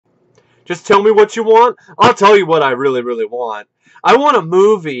Just tell me what you want. I'll tell you what I really, really want. I want a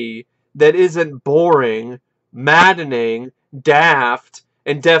movie that isn't boring, maddening, daft,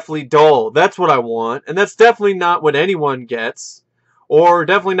 and deathly dull. That's what I want. And that's definitely not what anyone gets. Or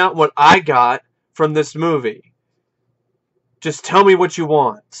definitely not what I got from this movie. Just tell me what you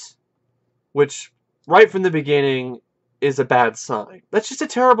want. Which, right from the beginning, is a bad sign. That's just a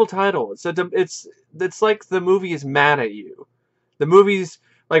terrible title. It's like the movie is mad at you. The movie's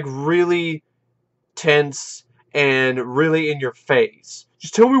like really tense and really in your face.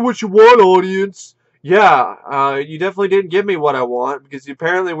 Just tell me what you want, audience. Yeah, you definitely didn't give me what I want because you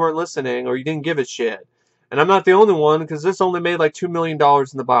apparently weren't listening or you didn't give a shit. And I'm not the only one because this only made like $2 million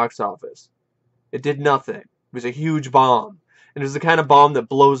in the box office. It did nothing. It was a huge bomb. And it was the kind of bomb that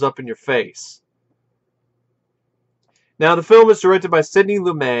blows up in your face. Now, the film is directed by Sidney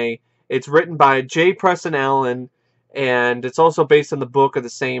Lumet. It's written by J. Preston Allen, and it's also based on the book of the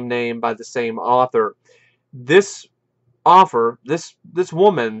same name by the same author. This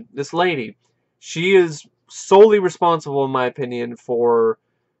woman, this lady, she is solely responsible, in my opinion, for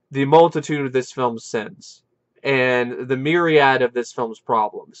the multitude of this film's sins and the myriad of this film's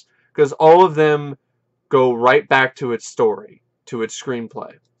problems, because all of them go right back to its story, to its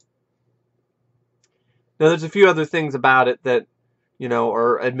screenplay. Now, there's a few other things about it that,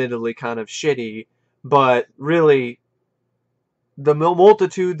 are admittedly kind of shitty, but really, the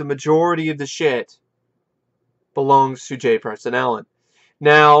majority of the shit belongs to J. Preston Allen.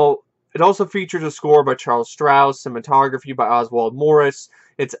 Now, it also features a score by Charles Strauss, cinematography by Oswald Morris.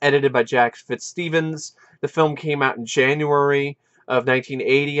 It's edited by Jack Fitzstevens. The film came out in January of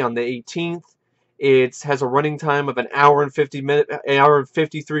 1980 on the 18th. It has a running time of an hour and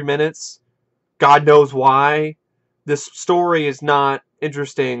 53 minutes. God knows why. This story is not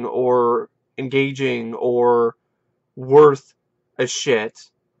interesting or engaging or worth a shit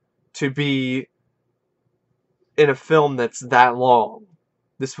to be in a film that's that long.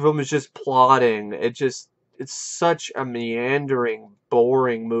 This film is just plotting. It's such a meandering,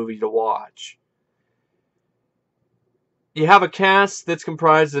 boring movie to watch. You have a cast that's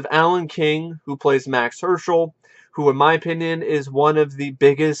comprised of Alan King, who plays Max Herschel, who in my opinion is one of the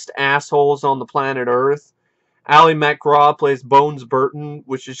biggest assholes on the planet Earth. Ali MacGraw plays Bones Burton,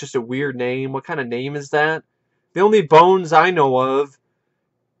 which is just a weird name. What kind of name is that? The only Bones I know of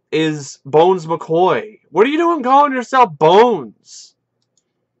is Bones McCoy. What are you doing calling yourself Bones?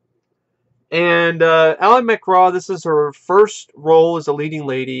 And Ali MacGraw, this is her first role as a leading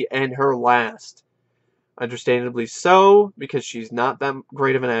lady and her last. Understandably so, because she's not that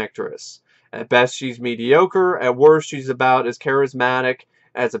great of an actress. At best, she's mediocre. At worst, she's about as charismatic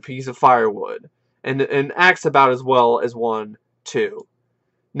as a piece of firewood. And acts about as well as one, too.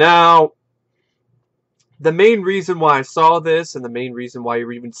 Now, the main reason why I saw this, and the main reason why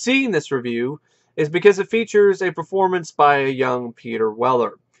you're even seeing this review, is because it features a performance by a young Peter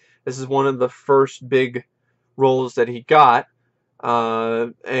Weller. This is one of the first big roles that he got.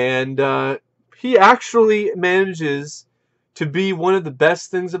 He actually manages to be one of the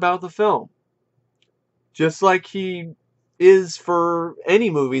best things about the film. Just like he is for any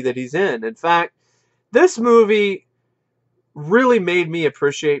movie that he's in. In fact, this movie really made me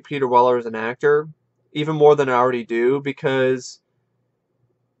appreciate Peter Weller as an actor, even more than I already do, because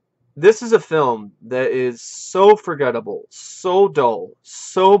this is a film that is so forgettable, so dull,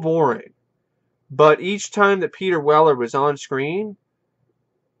 so boring. But each time that Peter Weller was on screen,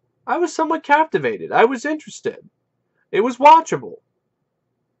 I was somewhat captivated. I was interested. It was watchable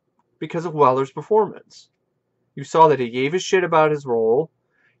because of Weller's performance. You saw that he gave a shit about his role.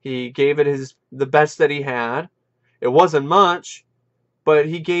 He gave it the best that he had. It wasn't much, but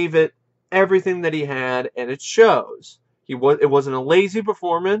he gave it everything that he had, and it shows. It wasn't a lazy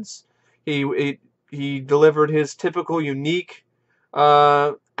performance. He delivered his typical unique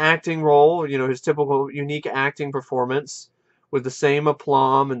acting role, his typical unique acting performance with the same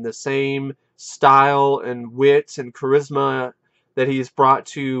aplomb and the same style and wit and charisma that he's brought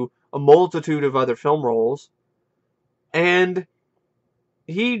to a multitude of other film roles. And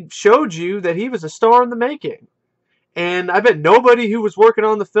he showed you that he was a star in the making. And I bet nobody who was working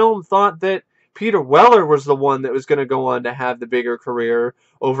on the film thought that Peter Weller was the one that was going to go on to have the bigger career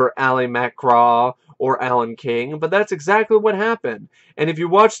over Ali MacGraw or Alan King. But that's exactly what happened. And if you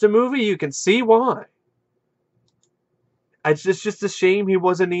watch the movie, you can see why. It's just a shame he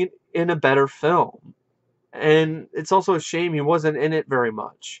wasn't in a better film. And it's also a shame he wasn't in it very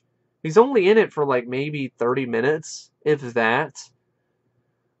much. He's only in it for like maybe 30 minutes, if that.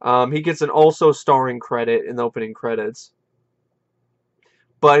 He gets an also starring credit in the opening credits.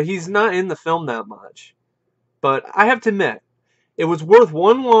 But he's not in the film that much. But I have to admit, it was worth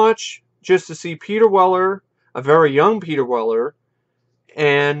one watch just to see Peter Weller, a very young Peter Weller,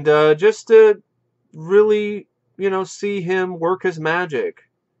 and just to really, see him work his magic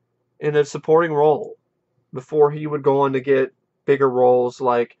in a supporting role before he would go on to get bigger roles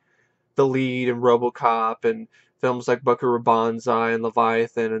like the lead in RoboCop and films like Buckaroo Banzai and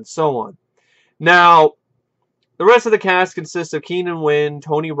Leviathan and so on. Now, the rest of the cast consists of Keenan Wynn,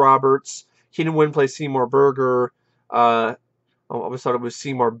 Tony Roberts. Keenan Wynn plays Seymour Berger. I always thought it was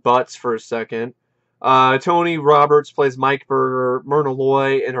Seymour Butts for a second. Tony Roberts plays Mike Berger. Myrna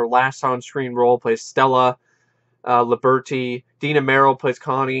Loy, in her last on-screen role, plays Stella Liberty. Dina Merrill plays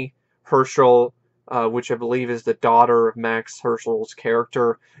Connie Herschel, which I believe is the daughter of Max Herschel's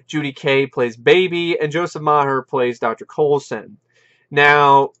character. Judy Kaye plays Baby, and Joseph Maher plays Dr. Coulson.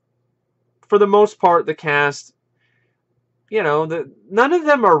 Now, for the most part, the cast, none of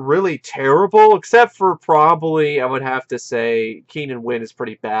them are really terrible, except for probably, I would have to say, Keenan Wynn is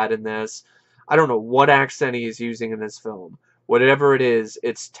pretty bad in this. I don't know what accent he is using in this film. Whatever it is,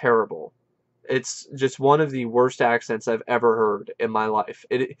 it's terrible. It's just one of the worst accents I've ever heard in my life.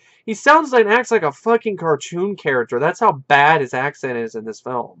 He sounds like, acts like a fucking cartoon character. That's how bad his accent is in this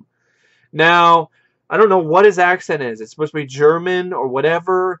film. Now, I don't know what his accent is. It's supposed to be German or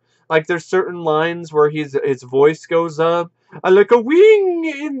whatever. Like, there's certain lines where his voice goes up. I like a wing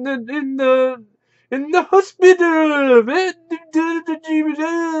in the hospital.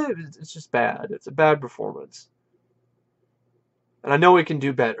 It's just bad. It's a bad performance. And I know he can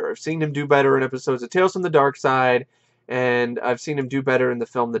do better. I've seen him do better in episodes of Tales from the Dark Side, and I've seen him do better in the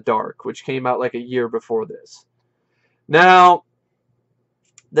film The Dark, which came out like a year before this. Now,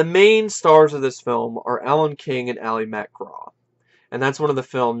 the main stars of this film are Alan King and Ali MacGraw. And that's one of the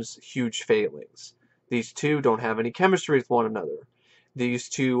film's huge failings. These two don't have any chemistry with one another. These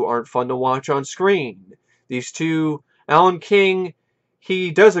two aren't fun to watch on screen. These two, Alan King, he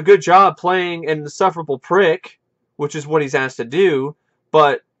does a good job playing an insufferable prick, which is what he's asked to do,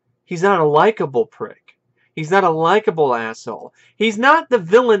 but he's not a likable prick. He's not a likable asshole. He's not the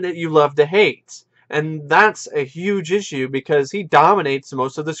villain that you love to hate. And that's a huge issue because he dominates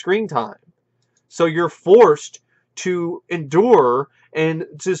most of the screen time. So you're forced to endure and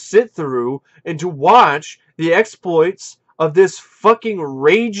to sit through and to watch the exploits of this fucking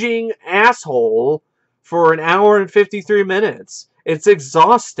raging asshole for an hour and 53 minutes. It's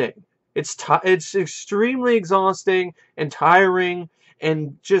exhausting. It's extremely exhausting and tiring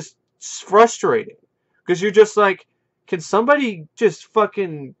and just frustrating. Because you're just like, can somebody just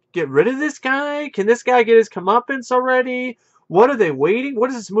fucking get rid of this guy? Can this guy get his comeuppance already? What are they waiting?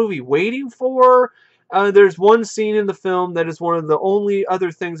 What is this movie waiting for? There's one scene in the film that is one of the only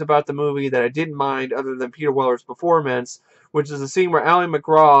other things about the movie that I didn't mind other than Peter Weller's performance, which is a scene where Ali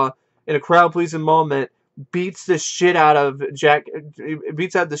MacGraw, in a crowd-pleasing moment, beats the shit out of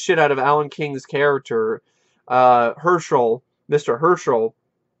Alan King's character, Herschel, Mr. Herschel,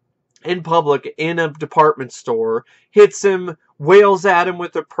 in public in a department store, hits him, wails at him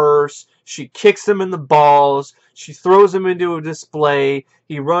with her purse, she kicks him in the balls, she throws him into a display,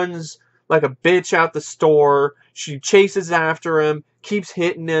 he runs like a bitch out the store, she chases after him, keeps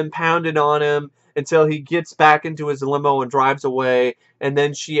hitting him, pounding on him, until he gets back into his limo and drives away, and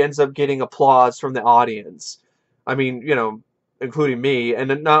then she ends up getting applause from the audience. I mean, including me,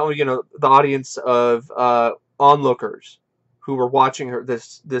 and not only, the audience of onlookers who were watching her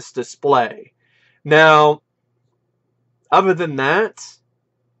this display. Now, other than that,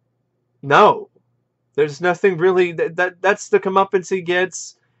 no. There's nothing really, that's the comeuppance he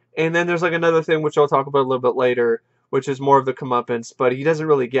gets, and then there's like another thing which I'll talk about a little bit later, which is more of the comeuppance, but he doesn't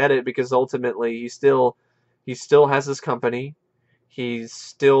really get it because ultimately he still has his company. He's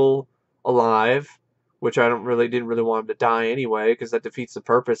still alive, which I didn't really want him to die anyway, because that defeats the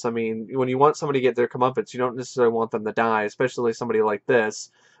purpose. I mean, when you want somebody to get their comeuppance, you don't necessarily want them to die, especially somebody like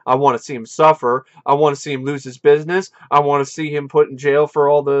this. I want to see him suffer. I want to see him lose his business. I want to see him put in jail for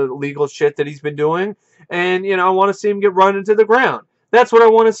all the legal shit that he's been doing. And, I want to see him get run into the ground. That's what I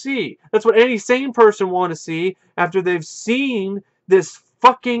want to see. That's what any sane person want to see after they've seen this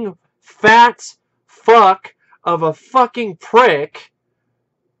fucking fat fuck of a fucking prick.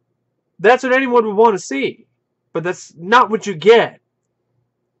 That's what anyone would want to see. But that's not what you get.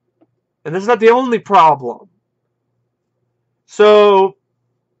 And that's not the only problem. So,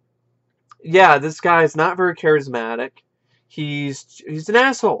 yeah, this guy is not very charismatic. He's an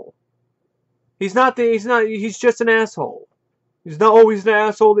asshole. He's just an asshole. He's not always an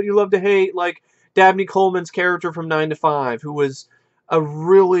asshole that you love to hate, like Dabney Coleman's character from 9 to 5, who was a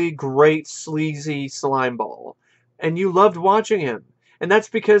really great sleazy slimeball. And you loved watching him. And that's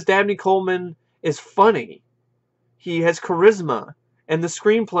because Dabney Coleman is funny. He has charisma. and the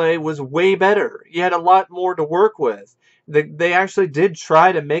screenplay was way better. You had a lot more to work with. They actually did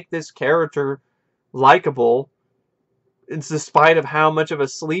try to make this character likable, in spite of how much of a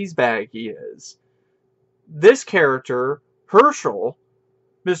sleazebag he is. This character, Herschel,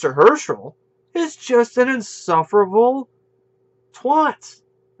 Mr. Herschel, is just an insufferable twat.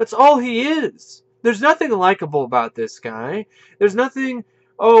 That's all he is. There's nothing likable about this guy. There's nothing,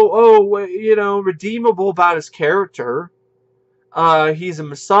 redeemable about his character. He's a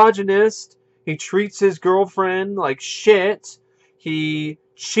misogynist. He treats his girlfriend like shit. He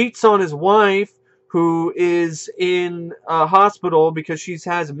cheats on his wife, who is in a hospital because she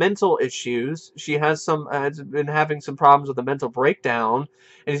has mental issues. She has been having some problems with a mental breakdown,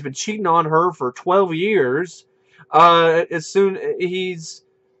 and he's been cheating on her for 12 years.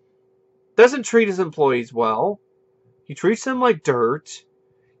 Doesn't treat his employees well. He treats them like dirt.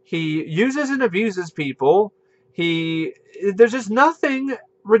 He uses and abuses people. There's just nothing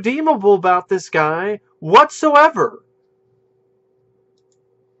redeemable about this guy whatsoever.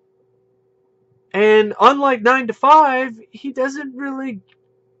 And unlike 9 to 5, he doesn't really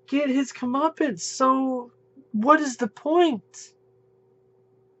get his comeuppance. So what is the point?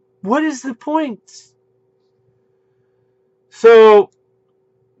 What is the point? So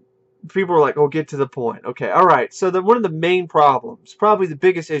people are like, oh, get to the point. Okay, all right. So one of the main problems, probably the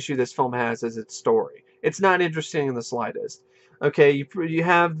biggest issue this film has, is its story. It's not interesting in the slightest. Okay, you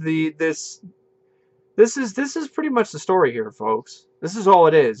have this is pretty much the story here, folks. This is all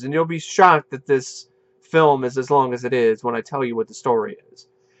it is, and you'll be shocked that this film is as long as it is when I tell you what the story is.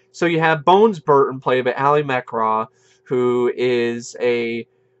 So you have Bones Burton, played by Ali MacGraw, who is a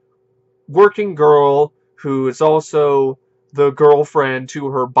working girl who is also the girlfriend to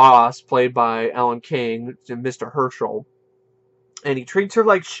her boss, played by Alan King, Mr. Herschel. And he treats her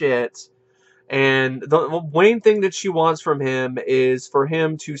like shit. And the main thing that she wants from him is for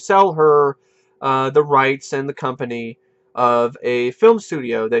him to sell her the rights and the company of a film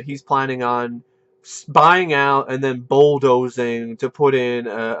studio that he's planning on buying out and then bulldozing to put in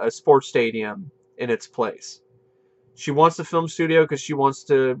a sports stadium in its place. She wants the film studio because she wants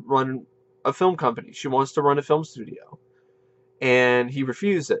to run a film company. She wants to run a film studio. And he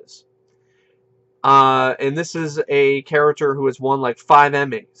refuses. And this is a character who has won like 5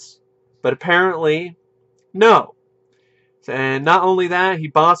 Emmys. But apparently, no. And not only that, he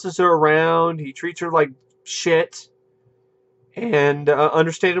bosses her around. He treats her like shit. And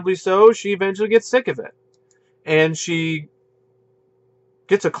understandably so, she eventually gets sick of it. And she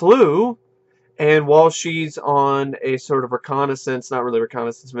gets a clue. And while she's on a sort of reconnaissance, not really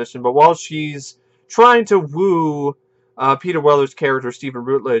reconnaissance mission, but while she's trying to woo Peter Weller's character, Stephen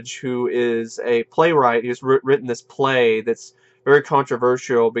Routledge, who is a playwright, who's written this play that's very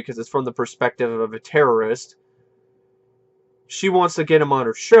controversial because it's from the perspective of a terrorist. She wants to get him on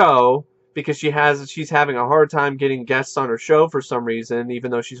her show because she's having a hard time getting guests on her show for some reason, even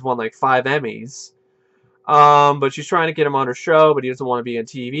though she's won like 5 Emmys. But she's trying to get him on her show, but he doesn't want to be on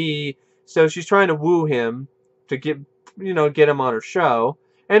TV. So she's trying to woo him to get him on her show.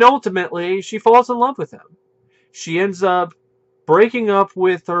 And ultimately, she falls in love with him. She ends up breaking up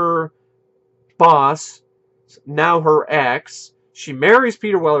with her boss, now her ex. She marries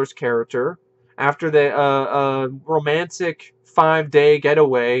Peter Weller's character after the romantic 5-day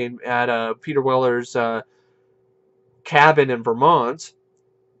getaway at Peter Weller's cabin in Vermont.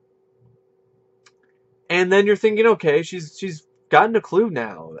 And then you're thinking, okay, she's gotten a clue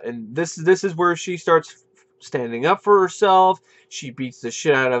now, and this is where she starts standing up for herself. She beats the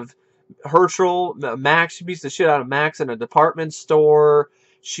shit out of Max. She beats the shit out of Max in a department store.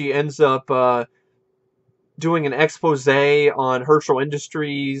 She ends up doing an expose on Herschel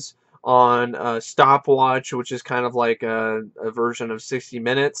Industries on Stopwatch, which is kind of like a version of 60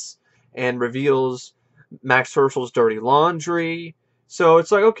 Minutes, and reveals Max Herschel's dirty laundry. So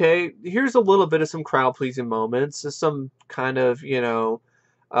it's like, okay, here's a little bit of some crowd-pleasing moments, some kind of,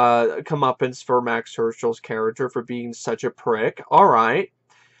 comeuppance for Max Herschel's character for being such a prick. All right.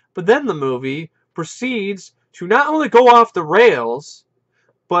 But then the movie proceeds to not only go off the rails,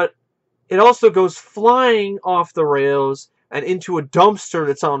 but it also goes flying off the rails and into a dumpster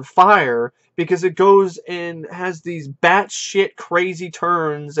that's on fire because it goes and has these batshit crazy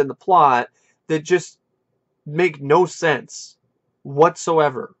turns in the plot that just make no sense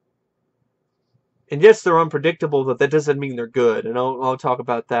whatsoever. And yes, they're unpredictable, but that doesn't mean they're good. And I'll talk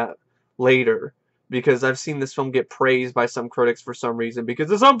about that later, because I've seen this film get praised by some critics for some reason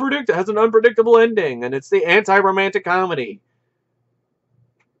because it's has an unpredictable ending, and it's the anti-romantic comedy.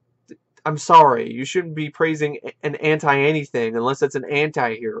 I'm sorry, you shouldn't be praising an anti-anything unless it's an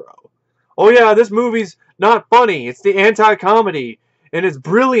anti-hero. Oh yeah, this movie's not funny. It's the anti-comedy. And it's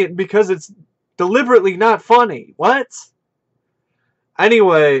brilliant because it's deliberately not funny. What?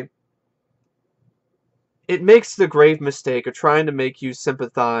 Anyway, it makes the grave mistake of trying to make you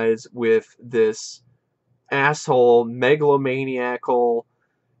sympathize with this asshole, megalomaniacal,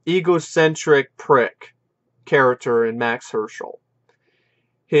 egocentric prick character in Max Herschel.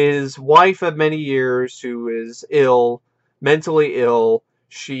 His wife of many years, who is ill, mentally ill,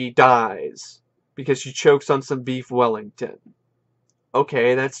 she dies because she chokes on some beef Wellington.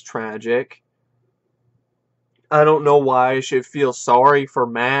 Okay, that's tragic. I don't know why I should feel sorry for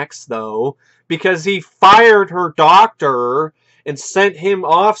Max, though, because he fired her doctor and sent him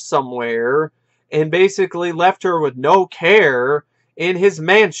off somewhere and basically left her with no care in his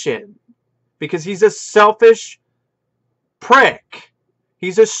mansion because he's a selfish prick.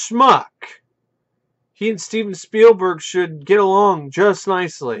 He's a schmuck. He and Steven Spielberg should get along just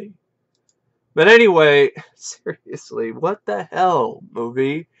nicely. But anyway, seriously, what the hell,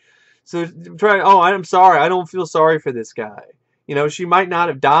 movie? So I'm sorry, I don't feel sorry for this guy. You know, she might not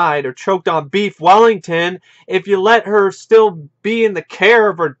have died or choked on beef Wellington if you let her still be in the care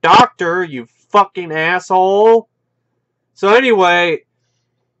of her doctor, you fucking asshole. So anyway,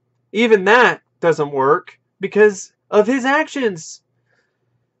 even that doesn't work because of his actions.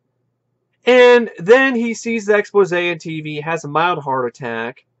 And then he sees the expose on TV, has a mild heart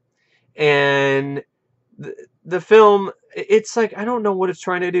attack, and the film, it's like, I don't know what it's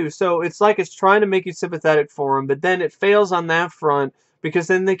trying to do. So it's like it's trying to make you sympathetic for him, but then it fails on that front because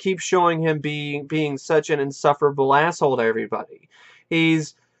then they keep showing him being such an insufferable asshole to everybody.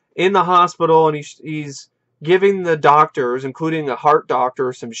 He's in the hospital and he's giving the doctors, including a heart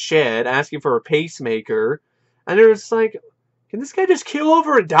doctor, some shit, asking for a pacemaker, and it's like, can this guy just keel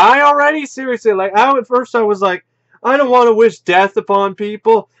over and die already? Seriously, like, at first I was like, I don't want to wish death upon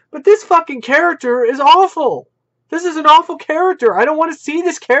people, but this fucking character is awful. This is an awful character. I don't want to see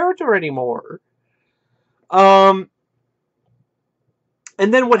this character anymore. And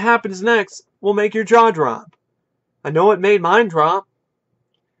then what happens next will make your jaw drop. I know it made mine drop.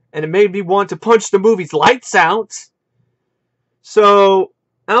 And it made me want to punch the movie's lights out. So,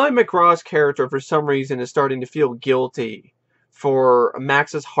 Ali MacGraw's character, for some reason, is starting to feel guilty for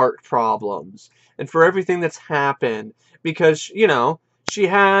Max's heart problems and for everything that's happened because, you know, she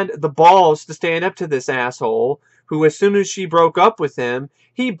had the balls to stand up to this asshole who, as soon as she broke up with him,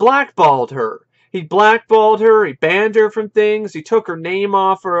 he blackballed her. He blackballed her, he banned her from things, he took her name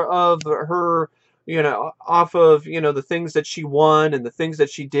off of her, you know, off of, you know, the things that she won and the things that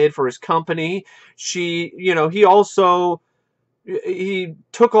she did for his company. She, you know, he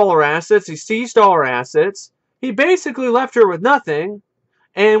took all her assets, he seized all her assets. He basically left her with nothing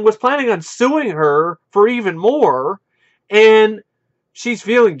and was planning on suing her for even more. And she's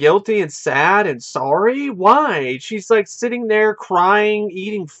feeling guilty and sad and sorry. Why? She's like sitting there crying,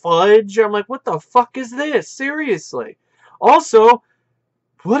 eating fudge. I'm like, what the fuck is this? Seriously. Also,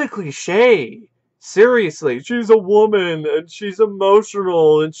 what a cliche. Seriously, she's a woman and she's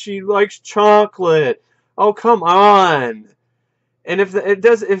emotional and she likes chocolate. Oh, come on. And if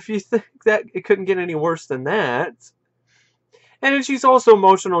you think that it couldn't get any worse than that. And then she's also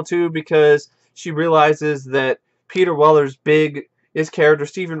emotional too because she realizes that Peter Weller's his character,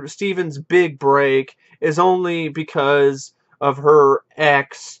 Steven's big break is only because of her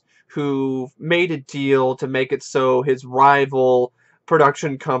ex who made a deal to make it so his rival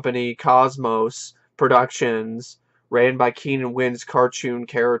production company, Cosmos Productions, ran by Keenan Wynn's cartoon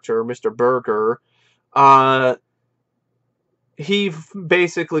character, Mr. Burger, he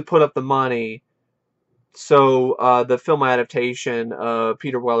basically put up the money so the film adaptation of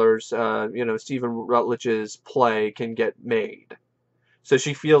Peter Weller's, Stephen Rutledge's play can get made. So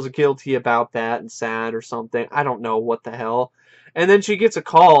she feels guilty about that and sad or something. I don't know what the hell. And then she gets a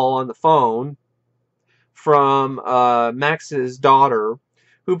call on the phone from Max's daughter,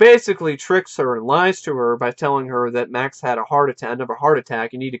 who basically tricks her and lies to her by telling her that Max had a heart attack, another heart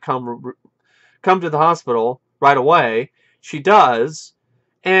attack. You need to come to the hospital right away. She does,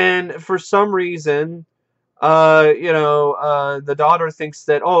 and for some reason, the daughter thinks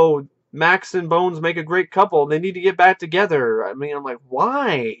that, oh, Max and Bones make a great couple. They need to get back together. I mean, I'm like,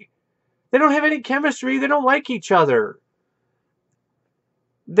 why? They don't have any chemistry. They don't like each other.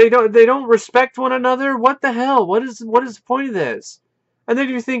 They don't respect one another. What the hell? What is the point of this? And then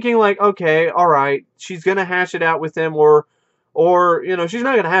you're thinking like, okay, all right, she's gonna hash it out with him, or she's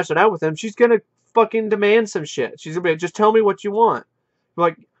not gonna hash it out with him. She's gonna fucking demand some shit. She's gonna be like, just tell me what you want.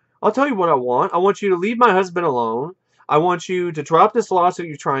 Like, I'll tell you what I want. I want you to leave my husband alone. I want you to drop this lawsuit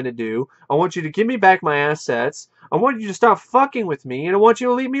you're trying to do. I want you to give me back my assets. I want you to stop fucking with me, and I want you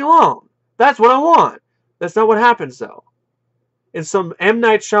to leave me alone. That's what I want. That's not what happens, though. in some M.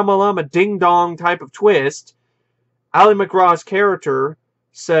 Night Shyamalan ding-dong type of twist, Ali MacGraw's character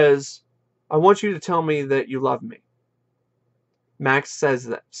says, I want you to tell me that you love me. Max says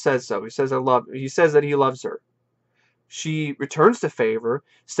so. He says that he loves her. She returns the favor,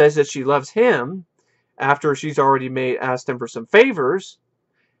 says that she loves him after she's already asked him for some favors.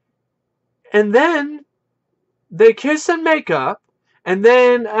 And then they kiss and make up. And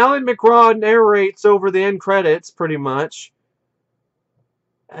then Ali MacGraw narrates over the end credits, pretty much.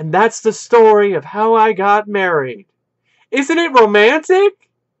 And that's the story of how I got married. Isn't it romantic?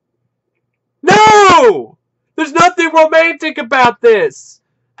 No! There's nothing romantic about this.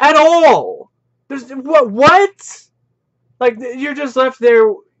 At all. There's what? Like, you're just left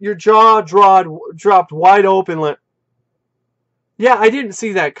there, your jaw dropped wide open. Like, yeah, I didn't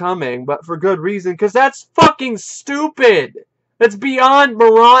see that coming, but for good reason, because that's fucking stupid. That's beyond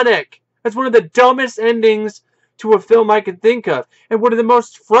moronic. That's one of the dumbest endings to a film I can think of, and one of the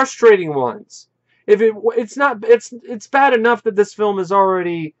most frustrating ones. It's bad enough that this film is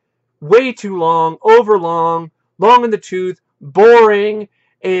already way too long, overlong, long in the tooth, boring,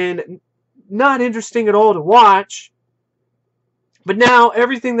 and not interesting at all to watch. But now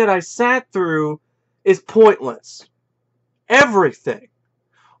everything that I sat through is pointless. Everything.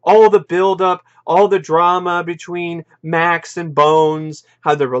 All the build-up, all the drama between Max and Bones,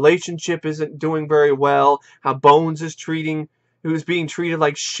 how the relationship isn't doing very well, how Bones is being treated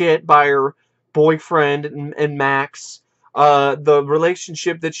like shit by her boyfriend and Max, the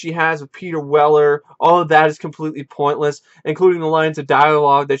relationship that she has with Peter Weller, all of that is completely pointless, including the lines of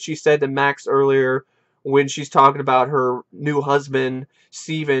dialogue that she said to Max earlier when she's talking about her new husband,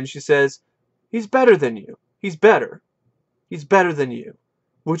 Steven. She says, he's better than you. He's better. He's better than you.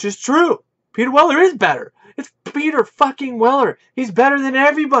 Which is true. Peter Weller is better. It's Peter fucking Weller. He's better than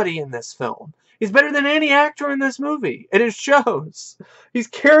everybody in this film. He's better than any actor in this movie. And it shows. He's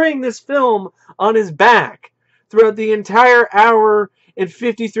carrying this film on his back throughout the entire hour and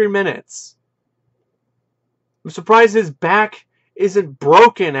 53 minutes. I'm surprised his back isn't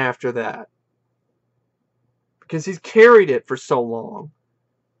broken after that. Because he's carried it for so long.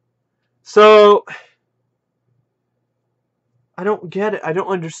 So, I don't get it. I don't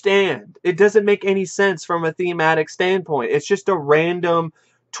understand. It doesn't make any sense from a thematic standpoint. It's just a random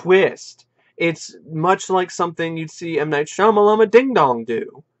twist. It's much like something you'd see M. Night Shyamalan Ding Dong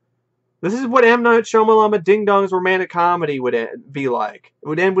do. This is what M. Night Shyamalan Ding Dong's romantic comedy would be like. It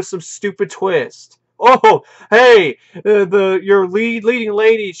would end with some stupid twist. Oh, hey, your leading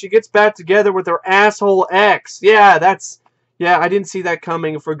lady, she gets back together with her asshole ex. Yeah, I didn't see that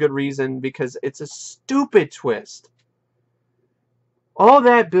coming for good reason, because it's a stupid twist. All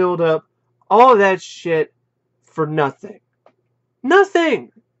that build-up, all that shit for nothing.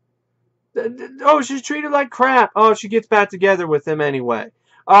 Nothing! Oh, she's treated like crap. Oh, she gets back together with him anyway.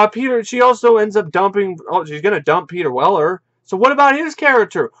 She also ends up she's gonna dump Peter Weller. So what about his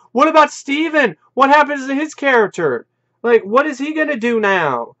character? What about Steven? What happens to his character? Like, what is he gonna do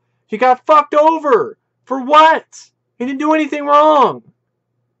now? He got fucked over. For what? He didn't do anything wrong.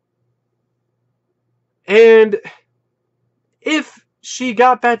 And if she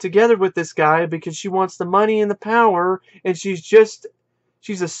got back together with this guy because she wants the money and the power, and she's a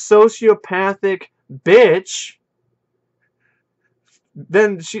sociopathic bitch,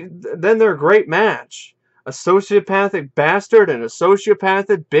 then they're a great match. A sociopathic bastard and a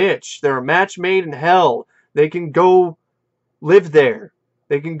sociopathic bitch. They're a match made in hell. They can go live there.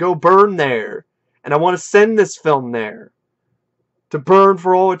 They can go burn there. And I want to send this film there to burn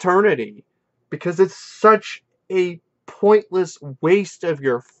for all eternity, because it's such a pointless waste of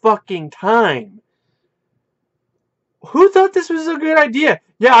your fucking time. Who thought this was a good idea?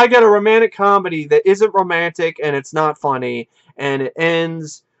 Yeah, I got a romantic comedy that isn't romantic and it's not funny, and it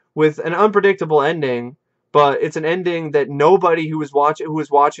ends with an unpredictable ending, but it's an ending that nobody who was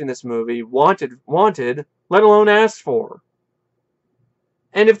watching this movie wanted, let alone asked for.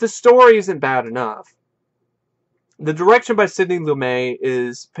 And if the story isn't bad enough, the direction by Sidney Lumet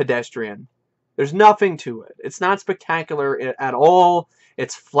is pedestrian. There's nothing to it. It's not spectacular at all.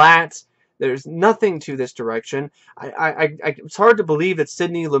 It's flat. There's nothing to this direction. It's hard to believe that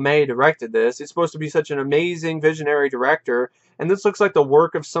Sidney Lumet directed this. He's supposed to be such an amazing visionary director, and this looks like the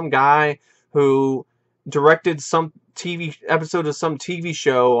work of some guy who directed some TV episode of some TV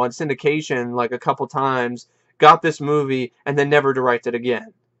show on syndication like a couple times, got this movie, and then never directed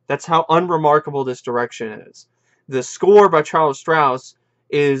again. That's how unremarkable this direction is. The score by Charles Strauss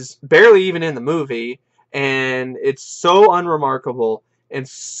is barely even in the movie, and it's so unremarkable and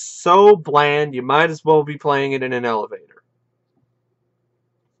so bland, you might as well be playing it in an elevator.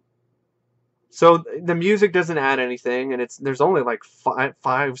 So the music doesn't add anything, and there's only like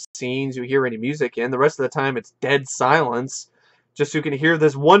five scenes you hear any music in. The rest of the time it's dead silence, just so you can hear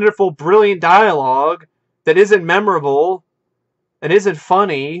this wonderful, brilliant dialogue that isn't memorable and isn't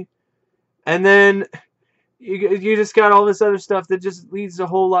funny, and then you just got all this other stuff that just leads to a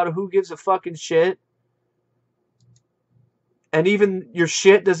whole lot of who gives a fucking shit. And even your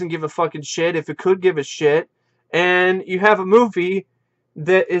shit doesn't give a fucking shit if it could give a shit. And you have a movie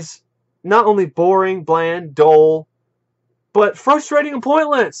that is not only boring, bland, dull, but frustrating and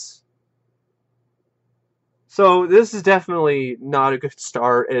pointless. So this is definitely not a good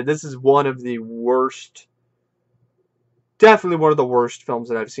start. And this is one of the worst, definitely one of the worst films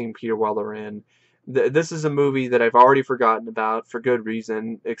that I've seen Peter Weller in. This is a movie that I've already forgotten about for good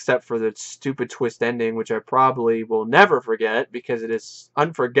reason, except for the stupid twist ending, which I probably will never forget because it is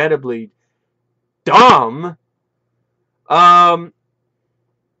unforgettably dumb. But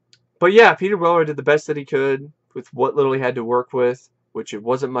yeah, Peter Weller did the best that he could with what little he had to work with, which it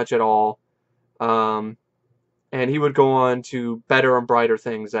wasn't much at all. And he would go on to better and brighter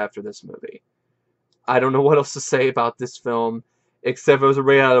things after this movie. I don't know what else to say about this film, except it was a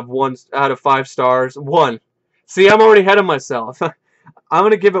rate out of 5 stars. 1. See, I'm already ahead of myself. I'm going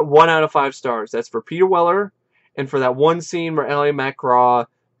to give it 1 out of 5 stars. That's for Peter Weller, and for that one scene where Ali MacGraw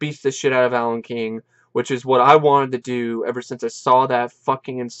beats the shit out of Alan King, which is what I wanted to do ever since I saw that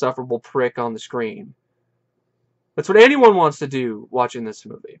fucking insufferable prick on the screen. That's what anyone wants to do watching this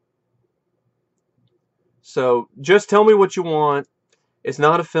movie. So, just tell me what you want. It's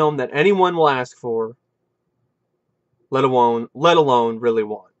not a film that anyone will ask for, let alone really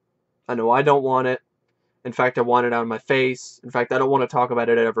want. I know I don't want it. In fact, I want it out of my face. In fact, I don't want to talk about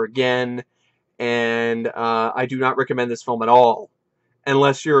it ever again. And I do not recommend this film at all.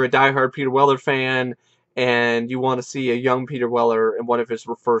 Unless you're a diehard Peter Weller fan and you want to see a young Peter Weller in one of his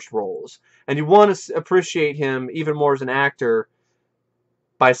first roles. And you want to appreciate him even more as an actor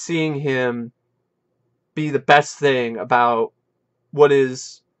by seeing him be the best thing about what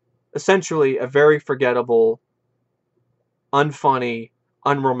is essentially a very forgettable, unfunny,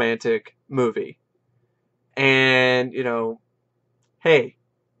 unromantic movie. And, you know, hey,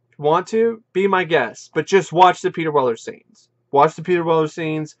 want to? Be my guest. But just watch the Peter Weller scenes. Watch the Peter Weller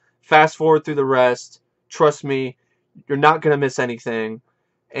scenes. Fast forward through the rest. Trust me, you're not going to miss anything.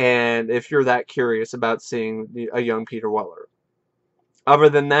 And if you're that curious about seeing a young Peter Weller. Other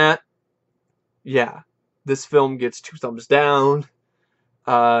than that, yeah, this film gets 2 thumbs down.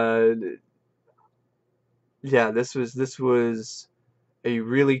 Yeah, this was a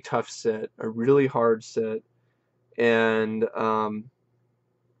really tough set, a really hard set, and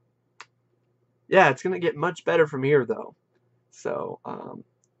yeah, it's gonna get much better from here though. So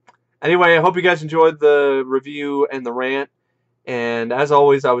anyway, I hope you guys enjoyed the review and the rant, and as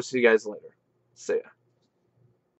always, I will see you guys later. See ya.